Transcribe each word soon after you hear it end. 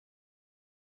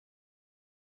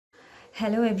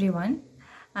Hello everyone,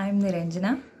 I am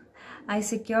Niranjana. I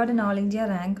secured an All India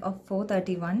rank of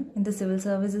 431 in the Civil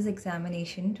Services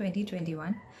Examination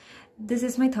 2021. This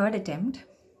is my third attempt.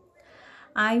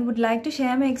 I would like to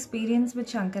share my experience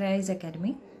with Shankar IAS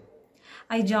Academy.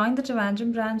 I joined the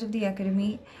Trivandrum branch of the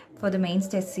Academy for the mains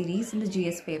test series in the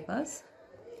GS papers.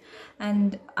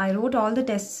 And I wrote all the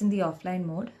tests in the offline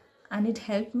mode, and it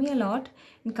helped me a lot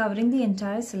in covering the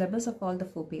entire syllabus of all the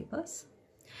 4 papers.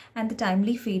 And the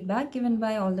timely feedback given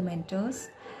by all the mentors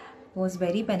was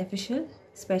very beneficial,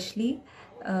 especially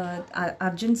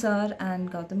Arjun sir and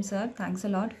Gautam sir. Thanks a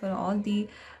lot for all the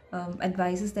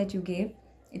advices that you gave.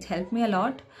 It helped me a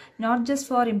lot, not just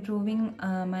for improving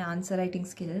my answer writing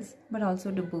skills, but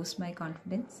also to boost my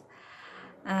confidence.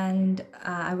 And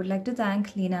I would like to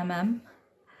thank Leena ma'am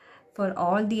for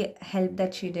all the help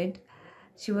that she did.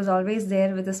 She was always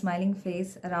there with a smiling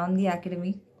face around the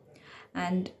academy,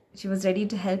 and she was ready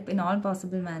to help in all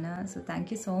possible manner. So thank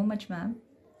you so much, ma'am.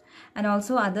 And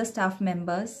also other staff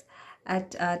members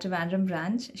at Trivandrum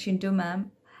branch, Shintu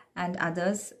ma'am and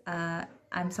others.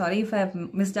 I'm sorry if I've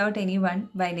missed out anyone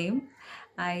by name.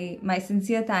 My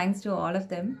sincere thanks to all of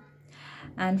them.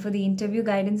 And for the interview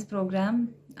guidance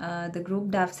program, the group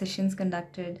DAF sessions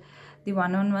conducted, the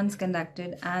one-on-ones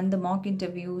conducted, and the mock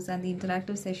interviews and the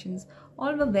interactive sessions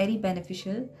all were very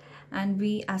beneficial, and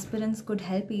we aspirants could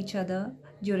help each other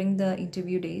during the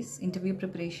interview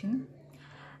preparation.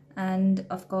 And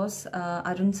of course,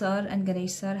 Arun sir and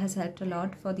Ganesh sir has helped a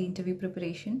lot for the interview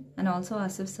preparation, and also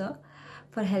Asif sir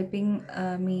for helping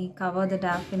me cover the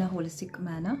DAF in a holistic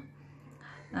manner.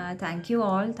 Thank you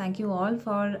all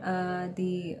for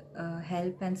the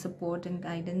help and support and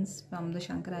guidance from the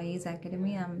Shankar IAS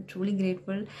Academy. I'm truly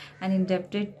grateful and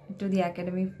indebted to the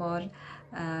Academy for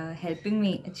helping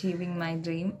me achieving my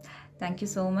dream. Thank you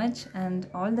so much, and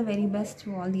all the very best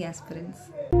to all the aspirants.